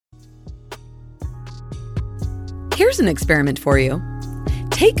Here's an experiment for you.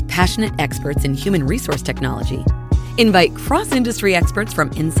 Take passionate experts in human resource technology. Invite cross-industry experts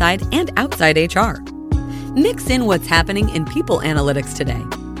from inside and outside HR. Mix in what's happening in people analytics today.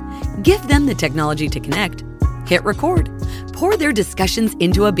 Give them the technology to connect. Hit record. Pour their discussions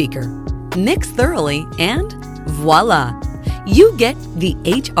into a beaker. Mix thoroughly, and voila! You get the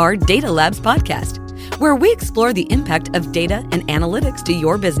HR Data Labs podcast, where we explore the impact of data and analytics to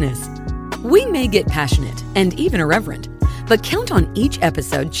your business. We may get passionate and even irreverent, but count on each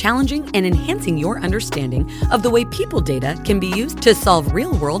episode challenging and enhancing your understanding of the way people data can be used to solve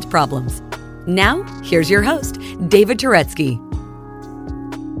real-world problems. Now, here's your host, David Turetsky.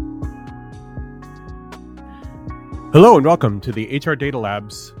 Hello and welcome to the HR Data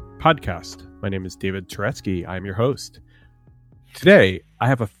Labs podcast. My name is David Turetsky. I'm your host. Today, I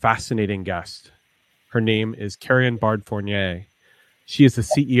have a fascinating guest. Her name is Karian Bard-Fournier. She is the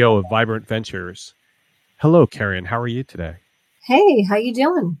CEO of Vibrant Ventures. Hello, Karian. How are you today? Hey, how you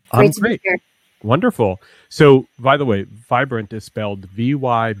doing? Great to be here. Wonderful. So, by the way, Vibrant is spelled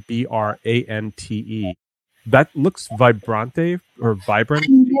Vybrante. That looks vibrante or vibrant.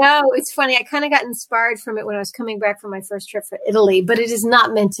 No, it's funny. I kind of got inspired from it when I was coming back from my first trip for Italy, but it is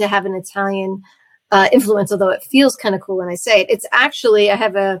not meant to have an Italian influence, although it feels kind of cool when I say it. It's actually, I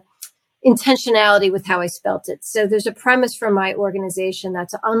have a intentionality with how I spelt it. So there's a premise from my organization that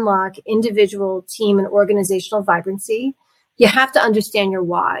to unlock individual, team, and organizational vibrancy, you have to understand your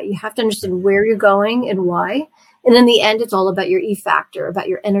why. You have to understand where you're going and why. And in the end, it's all about your E factor, about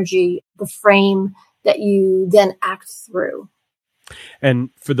your energy, the frame that you then act through.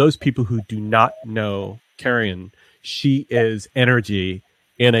 And for those people who do not know Karian, she is energy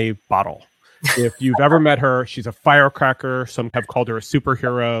in a bottle. If you've ever met her, she's a firecracker. Some have called her a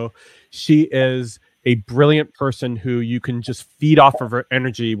superhero. She is a brilliant person who you can just feed off of her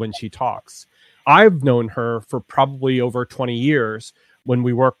energy when she talks. I've known her for probably over 20 years when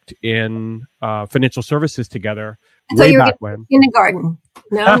we worked in financial services together. Way back when. Kindergarten.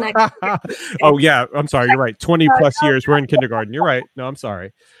 No, not Oh, yeah. I'm sorry. You're right. 20 plus years. We're in kindergarten. You're right. No, I'm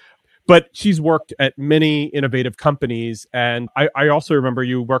sorry. But she's worked at many innovative companies. And I also remember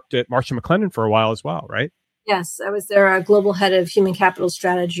you worked at Marsh & McLennan for a while as well, right? Yes. I was their global head of human capital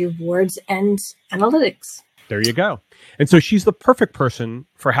strategy, awards, and analytics. There you go. And so she's the perfect person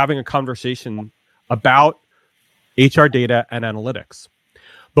for having a conversation about HR data and analytics.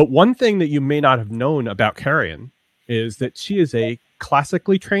 But one thing that you may not have known about Karian is that she is a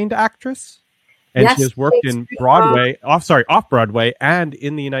classically trained actress, and yes, she has worked in Broadway, off-Broadway, and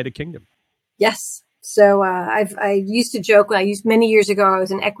in the United Kingdom. Yes. So I used to joke many years ago, I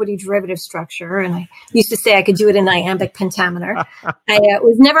was an equity derivative structure, and I used to say I could do it in iambic pentameter. I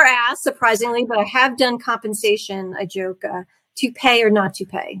was never asked, surprisingly, but I have done compensation. I joke, to pay or not to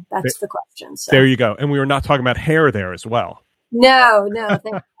pay. That's the question. So. There you go. And we were not talking about hair there as well. No,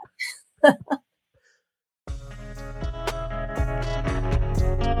 thank you.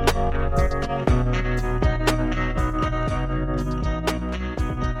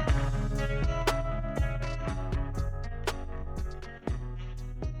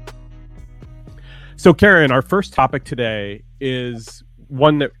 So, Karian, our first topic today is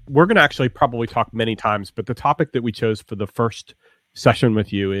one that we're going to actually probably talk many times, but the topic that we chose for the first session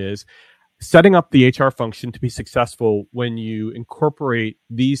with you is setting up the HR function to be successful when you incorporate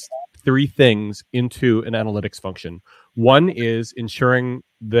these three things into an analytics function. One is ensuring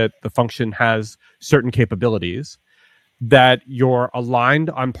that the function has certain capabilities, that you're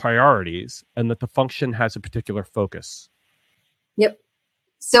aligned on priorities, and that the function has a particular focus. Yep.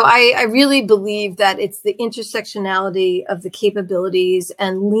 So I really believe that it's the intersectionality of the capabilities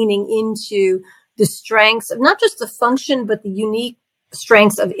and leaning into the strengths of not just the function, but the unique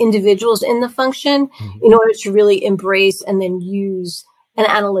strengths of individuals in the function in order to really embrace and then use an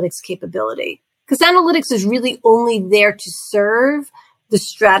analytics capability. Because analytics is really only there to serve the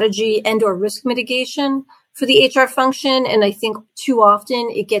strategy and or risk mitigation for the HR function. And I think too often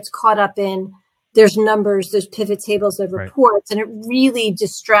it gets caught up in there's numbers, there's pivot tables, there's reports, and it really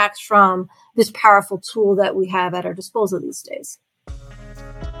distracts from this powerful tool that we have at our disposal these days.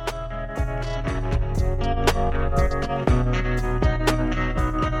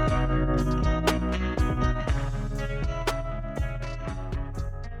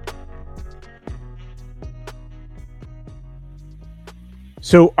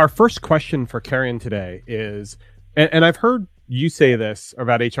 So our first question for Karian today is, and I've heard you say this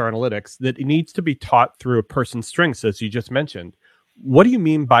about HR analytics, that it needs to be taught through a person's strengths, as you just mentioned. What do you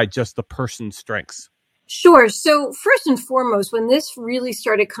mean by just the person's strengths? Sure. So first and foremost, when this really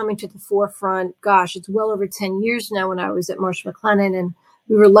started coming to the forefront, gosh, it's well over 10 years now when I was at Marsh & McLennan and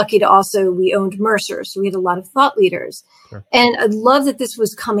we were lucky to we owned Mercer. So we had a lot of thought leaders. Sure. And I love that this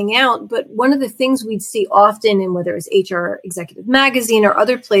was coming out. But one of the things we'd see often in whether it's HR Executive Magazine or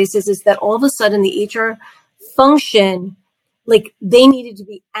other places is that all of a sudden the HR function, like they needed to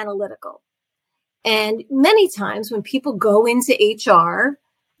be analytical. And many times when people go into HR,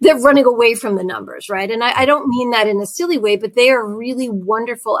 they're running away from the numbers, right? And I don't mean that in a silly way, but they are really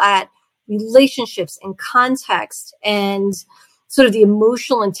wonderful at relationships and context and sort of the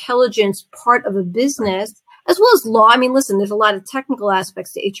emotional intelligence part of a business, as well as law. I mean, listen, there's a lot of technical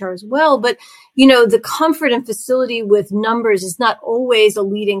aspects to HR as well, but the comfort and facility with numbers is not always a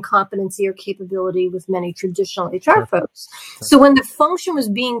leading competency or capability with many traditional HR folks. So when the function was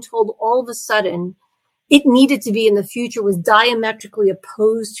being told all of a sudden it needed to be in the future was diametrically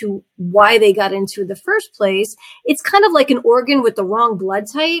opposed to why they got into the first place, it's kind of like an organ with the wrong blood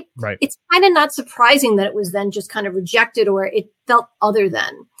type. Right. It's kind of not surprising that it was then just kind of rejected or it felt other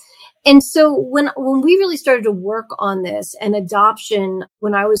than. And so when we really started to work on this and adoption,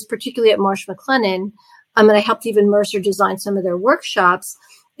 when I was particularly at Marsh McLennan, and I helped even Mercer design some of their workshops,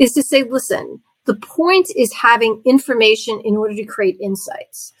 is to say, listen, the point is having information in order to create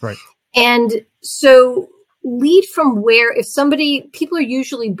insights. Right. And so lead from where, people are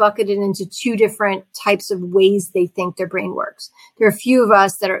usually bucketed into two different types of ways they think their brain works. There are a few of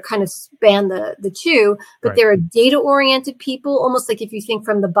us that are kind of span the two, but there are data oriented people, almost like if you think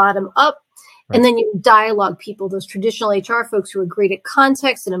from the bottom up, and then you dialogue people, those traditional HR folks who are great at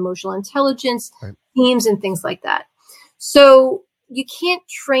context and emotional intelligence, themes and things like that. So you can't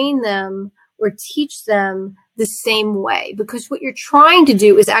train them or teach them the same way, because what you're trying to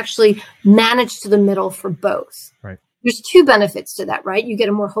do is actually manage to the middle for both. Right. There's two benefits to that, right? You get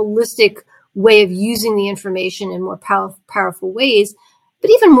a more holistic way of using the information in more powerful ways.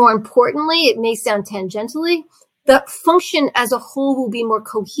 But even more importantly, it may sound tangentially, the function as a whole will be more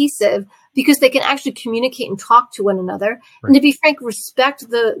cohesive because they can actually communicate and talk to one another. Right. And to be frank, respect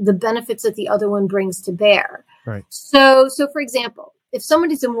the benefits that the other one brings to bear. Right. So for example, if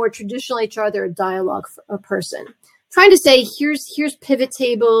somebody's a more traditional HR, they're a dialogue person. Trying to say, here's pivot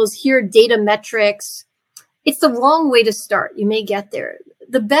tables, here are data metrics. It's the wrong way to start. You may get there.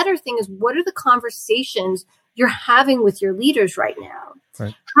 The better thing is, what are the conversations you're having with your leaders right now?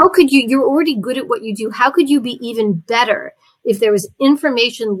 Right. How could you're already good at what you do. How could you be even better if there was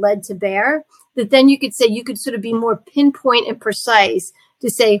information led to bear that then you could say, you could sort of be more pinpoint and precise to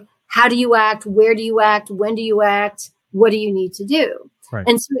say, how do you act? Where do you act? When do you act? What do you need to do? Right.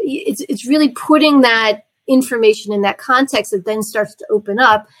 And so it's really putting that information in that context that then starts to open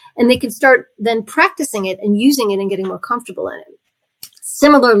up, and they can start then practicing it and using it and getting more comfortable in it.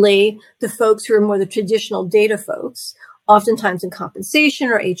 Similarly, the folks who are more the traditional data folks, oftentimes in compensation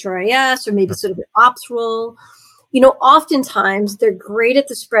or HRIS or maybe sort of an ops role, oftentimes they're great at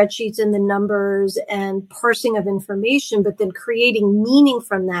the spreadsheets and the numbers and parsing of information, but then creating meaning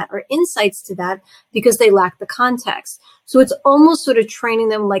from that or insights to that because they lack the context. So it's almost sort of training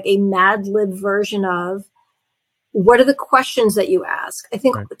them like a Mad Lib version of, what are the questions that you ask? I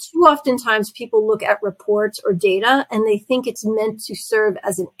think too oftentimes people look at reports or data and they think it's meant to serve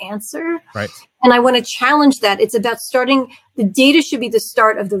as an answer. Right. And I want to challenge that. It's about the data should be the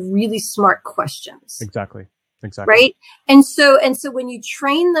start of the really smart questions. Exactly. Right. And so when you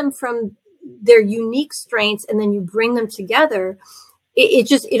train them from their unique strengths and then you bring them together,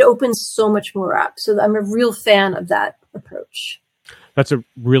 it opens so much more up. So I'm a real fan of that approach. That's a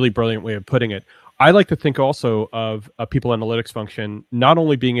really brilliant way of putting it. I like to think also of a people analytics function, not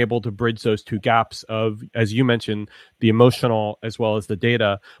only being able to bridge those two gaps of, as you mentioned, the emotional as well as the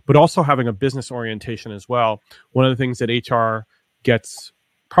data, but also having a business orientation as well. One of the things that HR gets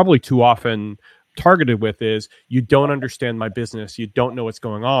probably too often targeted with is, you don't understand my business, you don't know what's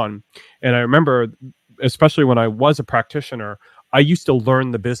going on. And I remember, especially when I was a practitioner, I used to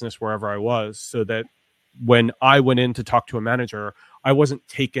learn the business wherever I was, so that when I went in to talk to a manager, I wasn't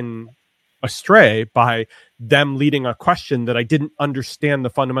taken astray by them leading a question that I didn't understand the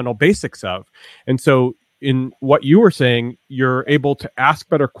fundamental basics of. And so in what you were saying, you're able to ask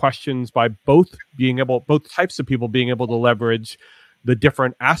better questions by both types of people being able to leverage the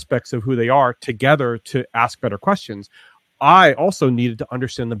different aspects of who they are together to ask better questions. I also needed to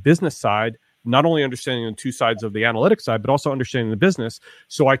understand the business side, not only understanding the two sides of the analytics side, but also understanding the business,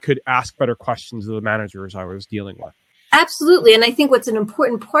 so I could ask better questions of the managers I was dealing with. Absolutely. And I think what's an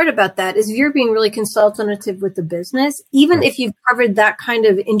important part about that is if you're being really consultative with the business, even if you've covered that kind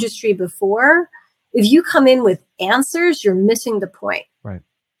of industry before, if you come in with answers, you're missing the point. Right.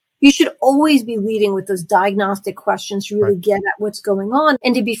 You should always be leading with those diagnostic questions to really get at what's going on.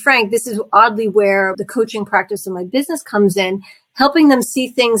 And to be frank, this is oddly where the coaching practice of my business comes in. helping them see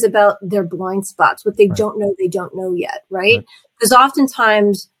things about their blind spots, what they don't know yet, right? Because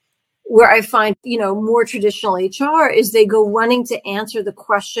oftentimes where I find, more traditional HR is they go running to answer the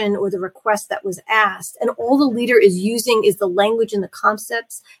question or the request that was asked. And all the leader is using is the language and the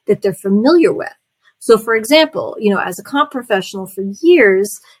concepts that they're familiar with. So for example, as a comp professional for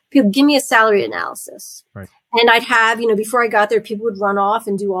years, people give me a salary analysis. Right. And I'd have, before I got there, people would run off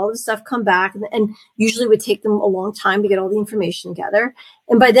and do all this stuff, come back, and usually would take them a long time to get all the information together.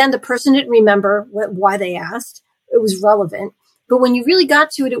 And by then the person didn't remember why they asked. It was relevant. But when you really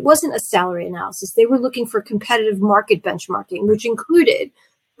got to it, it wasn't a salary analysis. They were looking for competitive market benchmarking, which included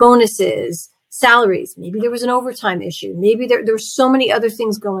bonuses, salaries. Maybe there was an overtime issue. Maybe there were so many other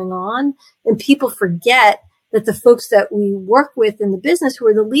things going on. And people forget that the folks that we work with in the business who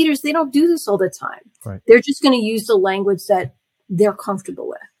are the leaders, they don't do this all the time. Right. They're just going to use the language that they're comfortable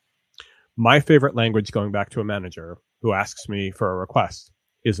with. My favorite language, going back to a manager who asks me for a request,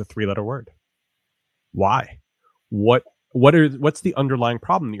 is a 3-letter word. Why? What's the underlying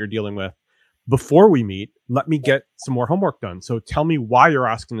problem that you're dealing with? Before we meet, let me get some more homework done. So tell me why you're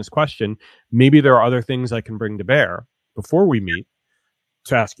asking this question. Maybe there are other things I can bring to bear before we meet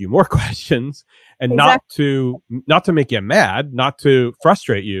to ask you more questions, and exactly. not to make you mad, not to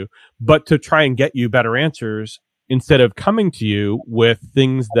frustrate you, but to try and get you better answers instead of coming to you with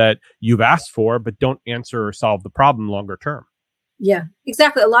things that you've asked for but don't answer or solve the problem longer term. Yeah,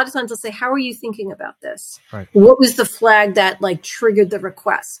 exactly. A lot of times they'll say, how are you thinking about this? Right. What was the flag that triggered the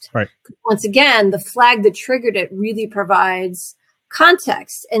request? Right. Once again, the flag that triggered it really provides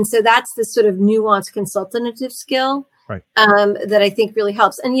context. And so that's the sort of nuanced consultative skill that I think really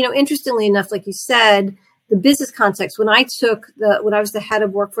helps. And, interestingly enough, like you said, the business context, when I was the head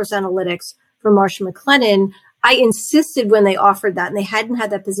of workforce analytics for Marsh & McLennan, I insisted when they offered that, and they hadn't had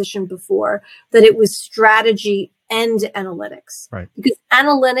that position before, that it was strategy and analytics. Right. Because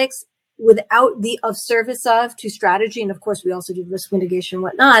analytics, without the of service of to strategy, and of course we also did risk mitigation and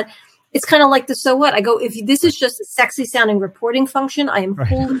whatnot, it's kind of like the so what. I go, if this is just a sexy sounding reporting function, I am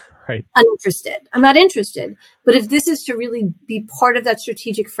wholly uninterested. I'm not interested. But if this is to really be part of that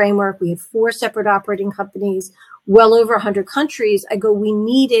strategic framework, we have 4 separate operating companies, well over 100 countries, I go, we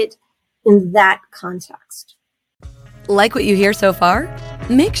need it in that context. Like what you hear so far?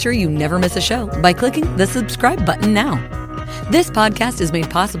 Make sure you never miss a show by clicking the subscribe button now. This podcast is made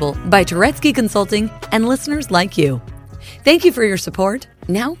possible by Turetsky Consulting and listeners like you. Thank you for your support.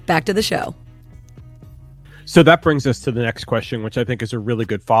 Now back to the show. So that brings us to the next question, which I think is a really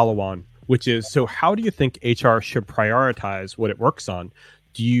good follow-on, which is, so how do you think HR should prioritize what it works on?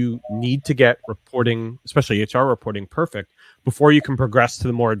 Do you need to get reporting, especially HR reporting, perfect before you can progress to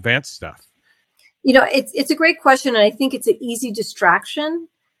the more advanced stuff? It's a great question. And I think it's an easy distraction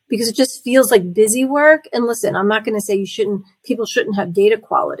because it just feels like busy work. And listen, I'm not going to say people shouldn't have data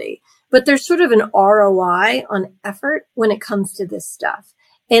quality, but there's sort of an ROI on effort when it comes to this stuff.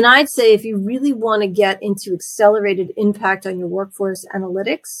 And I'd say if you really want to get into accelerated impact on your workforce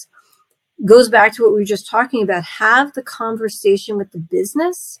analytics, goes back to what we were just talking about, have the conversation with the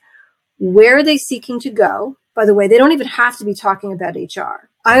business. Where are they seeking to go? By the way, they don't even have to be talking about HR.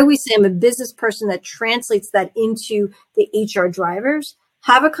 I always say I'm a business person that translates that into the HR drivers.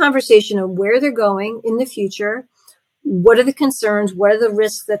 Have a conversation on where they're going in the future. What are the concerns? What are the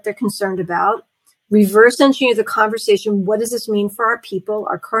risks that they're concerned about? Reverse engineer the conversation. What does this mean for our people,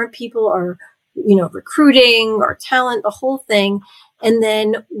 our current people, our recruiting, our talent, the whole thing? And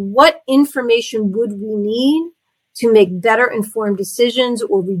then what information would we need to make better informed decisions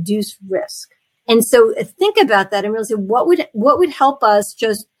or reduce risk? And so think about that and really say, what would help us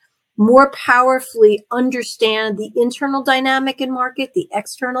just more powerfully understand the internal dynamic in market, the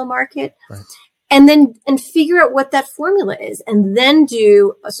external market, right. and figure out what that formula is, and then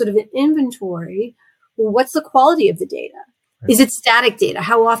do a sort of an inventory. Well, what's the quality of the data? Right. Is it static data?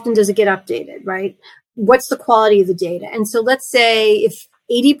 How often does it get updated, right? What's the quality of the data? And so let's say if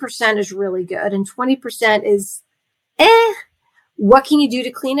 80% is really good and 20% is what can you do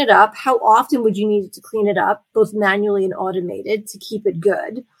to clean it up? How often would you need to clean it up, both manually and automated, to keep it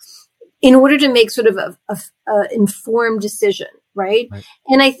good in order to make sort of a informed decision, right?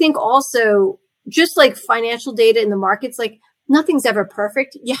 And I think also, just like financial data in the markets, like nothing's ever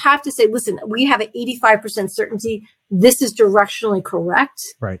perfect. You have to say, listen, we have an 85% certainty this is directionally correct.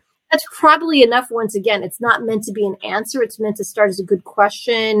 Right. That's probably enough. Once again, it's not meant to be an answer. It's meant to start as a good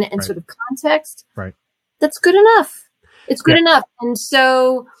question and sort of context. Right. That's good enough. It's good enough. And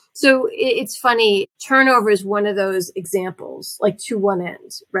so it's funny. Turnover is one of those examples, like to one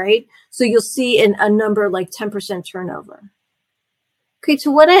end, right? So you'll see a number like 10% turnover. Okay,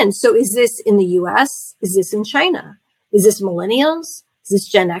 to what end? So is this in the US? Is this in China? Is this millennials? Is this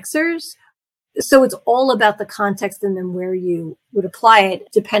Gen Xers? So it's all about the context and then where you would apply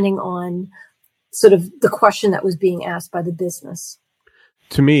it depending on sort of the question that was being asked by the business.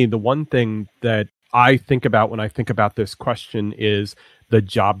 To me, the one thing that I think about when I think about this question is the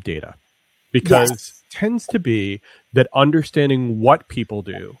job data, because it tends to be that understanding what people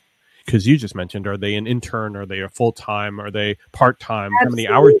do, because you just mentioned, are they an intern? Are they a full-time? Are they part-time? How many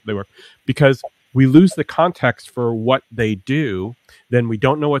hours do they work? Because we lose the context for what they do, then we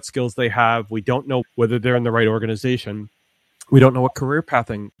don't know what skills they have. We don't know whether they're in the right organization. We don't know what career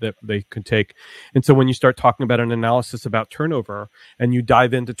pathing that they could take. And so when you start talking about an analysis about turnover and you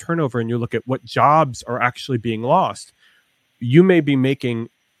dive into turnover and you look at what jobs are actually being lost, you may be making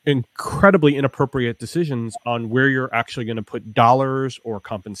incredibly inappropriate decisions on where you're actually going to put dollars or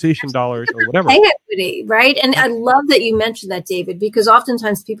compensation dollars or whatever. Pay equity, right? And I love that you mentioned that, David, because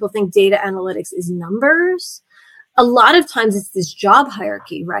oftentimes people think data analytics is numbers. A lot of times it's this job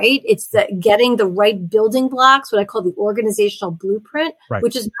hierarchy, right? It's that getting the right building blocks, what I call the organizational blueprint,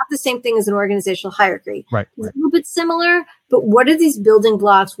 which is not the same thing as an organizational hierarchy. Right. It's a little bit similar, but what are these building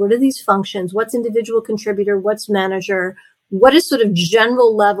blocks? What are these functions? What's individual contributor? What's manager? What is sort of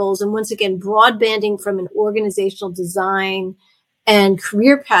general levels? And once again, broadbanding from an organizational design and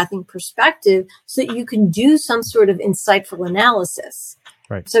career pathing perspective so that you can do some sort of insightful analysis.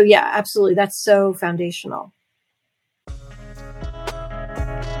 Right. So yeah, absolutely. That's so foundational.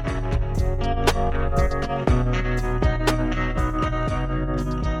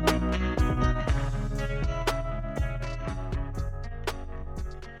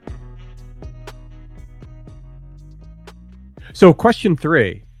 So question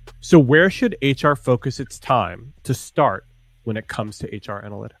 3. So where should HR focus its time to start when it comes to HR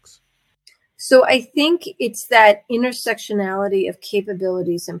analytics? So I think it's that intersectionality of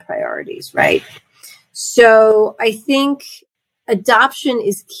capabilities and priorities, right? So I think adoption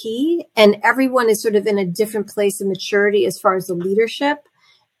is key, and everyone is sort of in a different place of maturity as far as the leadership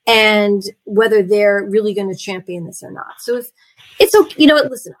and whether they're really going to champion this or not. So if it's okay, you know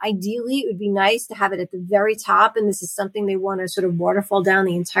what, listen, ideally it would be nice to have it at the very top, and this is something they want to sort of waterfall down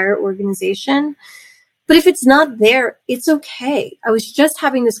the entire organization. But if it's not there, it's okay. I was just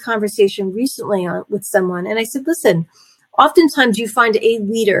having this conversation recently with someone, and I said, listen, oftentimes you find a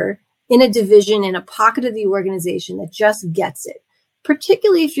leader in a division, in a pocket of the organization that just gets it.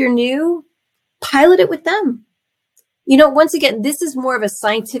 Particularly if you're new, pilot it with them. You know, once again, this is more of a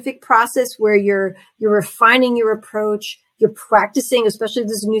scientific process where you're refining your approach, you're practicing, especially if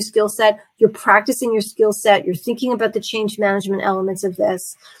this is a new skill set, you're practicing your skill set, you're thinking about the change management elements of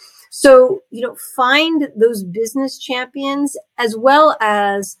this. So, you know, find those business champions as well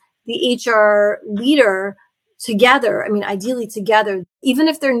as the HR leader together. I mean, ideally together, even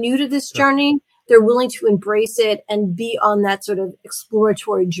if they're new to this journey, they're willing to embrace it and be on that sort of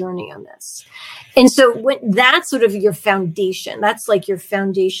exploratory journey on this. And so when that's sort of your foundation, that's like your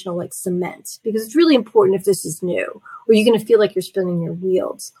foundational like cement, because it's really important if this is new, or you're going to feel like you're spinning your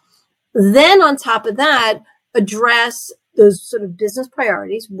wheels. Then on top of that, address those sort of business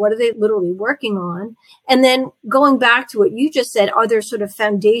priorities. What are they literally working on? And then going back to what you just said, are there sort of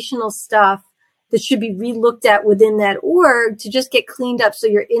foundational stuff that should be relooked at within that org to just get cleaned up so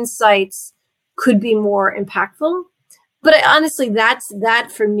your insights could be more impactful? But honestly,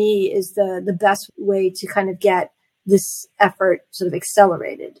 that for me is the best way to kind of get this effort sort of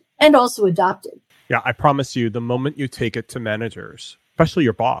accelerated and also adopted. Yeah, I promise you, the moment you take it to managers, especially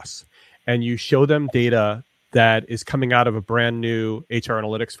your boss, and you show them data that is coming out of a brand new HR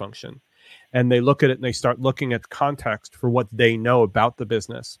analytics function, and they look at it and they start looking at context for what they know about the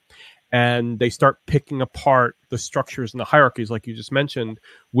business, and they start picking apart the structures and the hierarchies, like you just mentioned,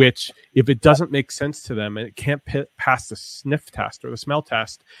 which if it doesn't make sense to them and it can't pass the sniff test or the smell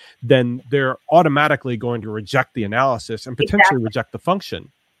test, then they're automatically going to reject the analysis and potentially reject the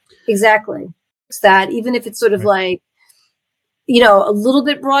function. Exactly. It's that even if it's sort of like, you know, a little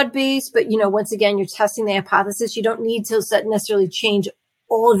bit broad-based, but, you know, once again, you're testing the hypothesis. You don't need to necessarily change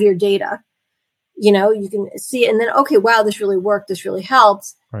all of your data. You know, you can see it and then, okay, wow, this really worked. This really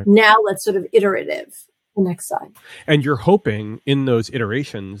helped. Right. Now let's sort of iterative the next side. And you're hoping in those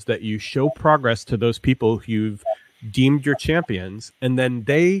iterations that you show progress to those people who you've deemed your champions, and then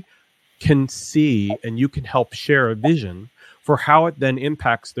they can see and you can help share a vision for how it then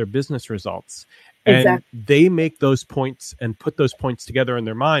impacts their business results. And they make those points and put those points together in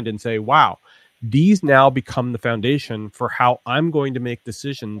their mind and say, wow, these now become the foundation for how I'm going to make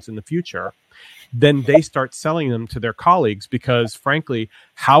decisions in the future. Then they start selling them to their colleagues because, frankly,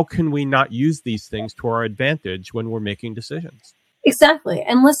 how can we not use these things to our advantage when we're making decisions? Exactly.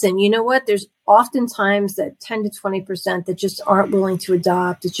 And listen, you know what? There's oftentimes that 10 to 20% that just aren't willing to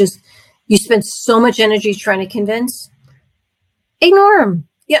adopt. It's just, you spend so much energy trying to convince, ignore them.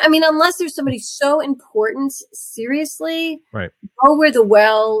 Yeah. I mean, unless there's somebody so important, seriously, Right. go where the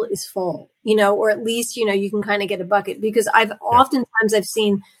well is full, or at least, you can kind of get a bucket, because oftentimes I've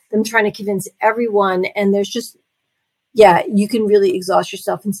seen them trying to convince everyone, and there's just, you can really exhaust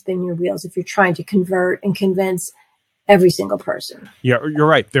yourself and spin your wheels if you're trying to convert and convince every single person. Yeah, you're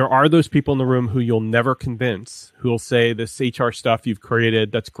right. There are those people in the room who you'll never convince, who will say this HR stuff you've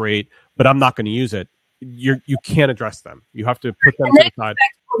created, that's great, but I'm not going to use it. You can't address them. You have to put them to the side.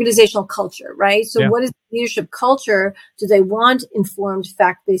 Organizational culture, right? So what is leadership culture? Do they want informed,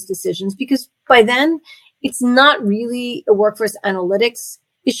 fact-based decisions? Because by then, it's not really a workforce analytics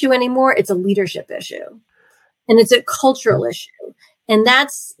issue anymore. It's a leadership issue. And it's a cultural issue. And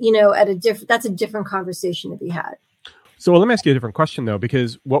that's, that's a different conversation to be had. So let me ask you a different question, though,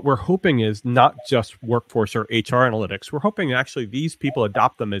 because what we're hoping is not just workforce or HR analytics. We're hoping actually these people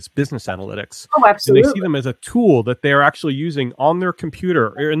adopt them as business analytics. Oh, absolutely. And they see them as a tool that they're actually using on their computer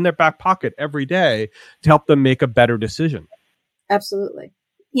or in their back pocket every day to help them make a better decision. Absolutely.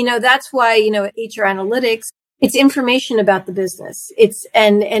 That's why, HR analytics, it's information about the business. It's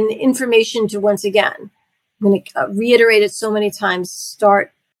and information to, once again, I'm going to reiterate it so many times,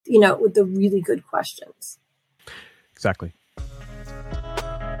 start, with the really good questions. Exactly.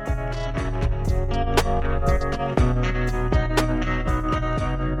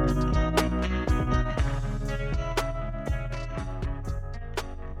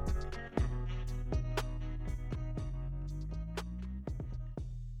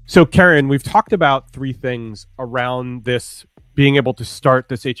 So, Karen, we've talked about three things around this being able to start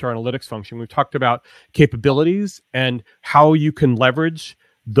this HR analytics function. We've talked about capabilities and how you can leverage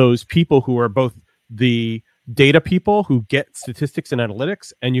those people who are both the data people who get statistics and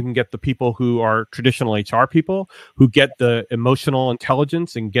analytics, and you can get the people who are traditional HR people who get the emotional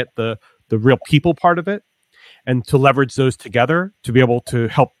intelligence and get the real people part of it, and to leverage those together to be able to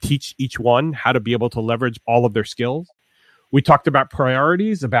help teach each one how to be able to leverage all of their skills. We talked about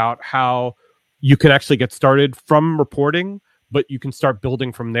priorities, about how you can actually get started from reporting, but you can start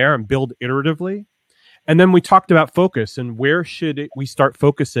building from there and build iteratively. And then we talked about focus and where should we start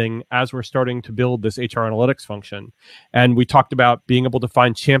focusing as we're starting to build this HR analytics function. And we talked about being able to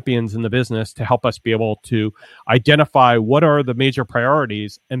find champions in the business to help us be able to identify what are the major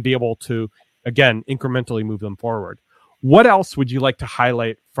priorities and be able to, again, incrementally move them forward. What else would you like to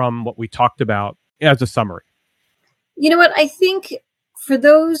highlight from what we talked about as a summary? You know what? I think for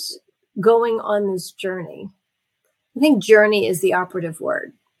those going on this journey, I think journey is the operative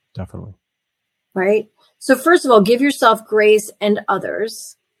word. Definitely. Right? So first of all, give yourself grace and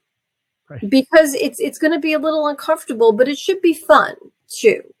others, right? Because it's going to be a little uncomfortable, but it should be fun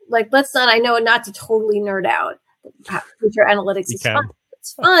too. Like, let's not, I know not to totally nerd out. HR analytics is fun.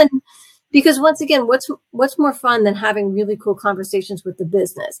 It's fun because once again, what's more fun than having really cool conversations with the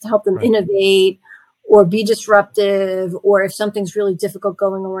business to help them innovate or be disruptive, or if something's really difficult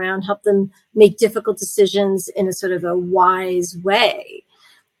going around, help them make difficult decisions in a sort of a wise way.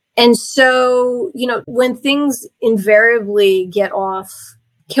 And so, when things invariably get off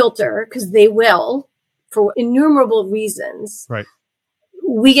kilter, because they will, for innumerable reasons, right?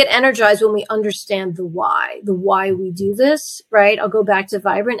 We get energized when we understand the why we do this, right? I'll go back to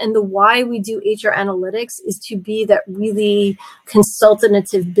Vibrant. And the why we do HR analytics is to be that really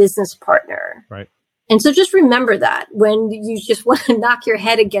consultative business partner. Right. And so just remember that when you just want to knock your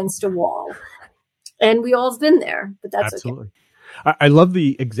head against a wall. And we all have been there, but that's absolutely. Okay. I love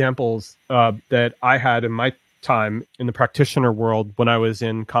the examples that I had in my time in the practitioner world when I was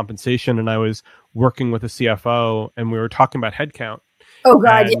in compensation and I was working with a CFO and we were talking about headcount. Oh,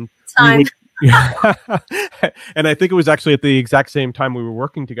 God, time. And I think it was actually at the exact same time we were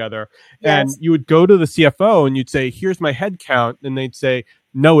working together. Yes. And you would go to the CFO and you'd say, here's my headcount. And they'd say,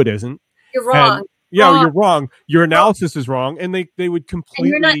 no, it isn't. You're wrong. And, you're wrong. Your analysis is wrong. And they would completely... And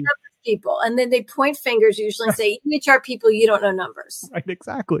you're not numbers people. And then they point fingers usually and say, HR people, you don't know numbers. Right,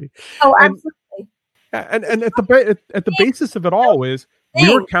 exactly. Oh, absolutely. And at the basis of it all is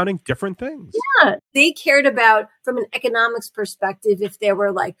we were counting different things. Yeah. They cared about, from an economics perspective, if there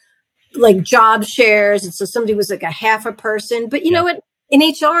were like job shares. And so somebody was like a half a person. But you know what? In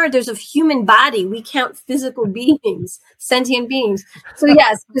HR, there's a human body. We count physical beings, sentient beings. So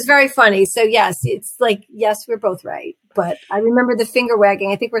yes, it was very funny. So yes, it's like, yes, we're both right. But I remember the finger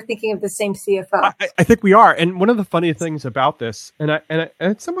wagging. I think we're thinking of the same CFO. I think we are. And one of the funny things about this, and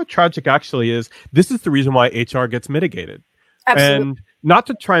it's somewhat tragic actually, is this is the reason why HR gets mitigated. Absolutely. And not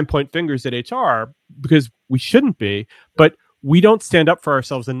to try and point fingers at HR, because we shouldn't be, but we don't stand up for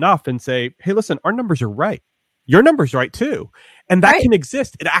ourselves enough and say, hey, listen, our numbers are right. Your number's right too. And that can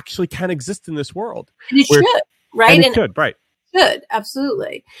exist. It actually can exist in this world. And it should, right? And it should, right. Should,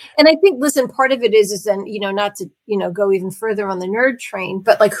 absolutely. And I think, listen, part of it is then, not to, go even further on the nerd train,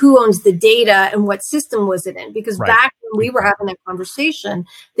 but like who owns the data and what system was it in? Because back when we were having that conversation,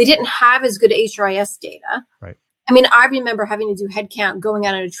 they didn't have as good HRIS data. Right. I mean, I remember having to do head count, going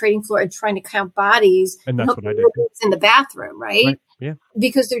out on a trading floor and trying to count bodies. And that's what I did. In the bathroom, right? Yeah.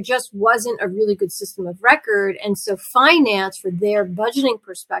 Because there just wasn't a really good system of record. And so finance, for their budgeting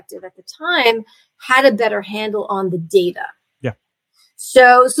perspective at the time, had a better handle on the data. Yeah.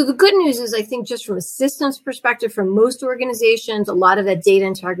 So the good news is, I think, just from a systems perspective, for most organizations, a lot of that data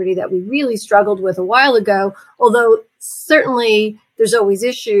integrity that we really struggled with a while ago, although certainly there's always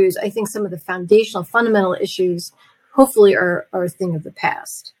issues, I think some of the foundational, fundamental issues hopefully are a thing of the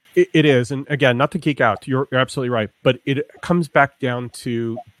past. It is. And again, not to geek out, you're absolutely right. But it comes back down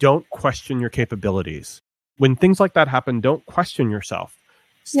to don't question your capabilities. When things like that happen, don't question yourself.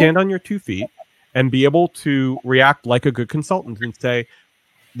 Stand on your 2 feet and be able to react like a good consultant and say,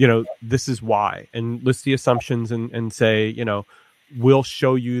 this is why, and list the assumptions and say, we'll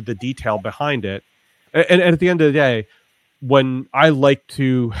show you the detail behind it. And at the end of the day, when I like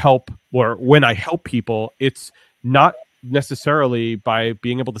to help, or when I help people, it's not necessarily by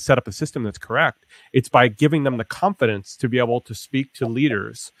being able to set up a system that's correct. It's by giving them the confidence to be able to speak to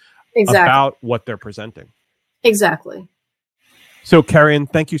leaders about what they're presenting. Exactly. So, Karian,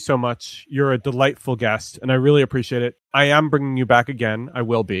 thank you so much. You're a delightful guest, and I really appreciate it. I am bringing you back again. I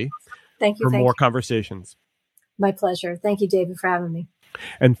will be. Thank you. For more conversations. My pleasure. Thank you, David, for having me.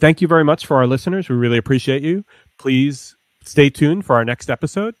 And thank you very much for our listeners. We really appreciate you. Please stay tuned for our next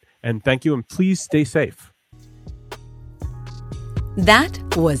episode. And thank you, and please stay safe. That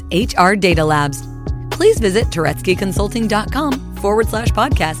was HR Data Labs. Please visit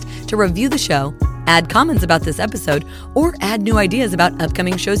turetskyconsulting.com/podcast to review the show, add comments about this episode, or add new ideas about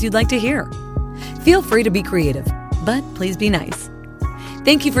upcoming shows you'd like to hear. Feel free to be creative, but please be nice.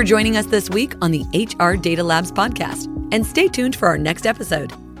 Thank you for joining us this week on the HR Data Labs podcast, and stay tuned for our next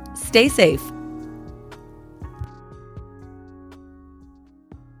episode. Stay safe.